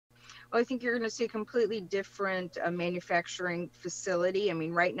Well, I think you're going to see a completely different manufacturing facility. I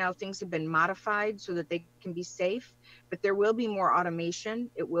mean, right now things have been modified so that they can be safe, but there will be more automation.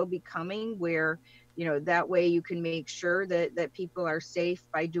 It will be coming where, that way you can make sure that people are safe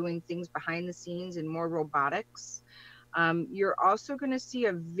by doing things behind the scenes and more robotics. You're also going to see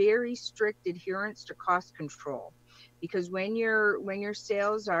a very strict adherence to cost control, because when your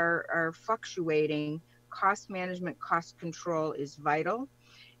sales are fluctuating, cost management, cost control is vital.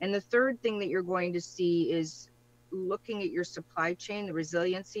 And the third thing that you're going to see is looking at your supply chain, the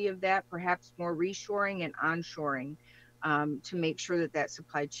resiliency of that, perhaps more reshoring and onshoring, to make sure that that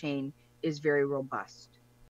supply chain is very robust.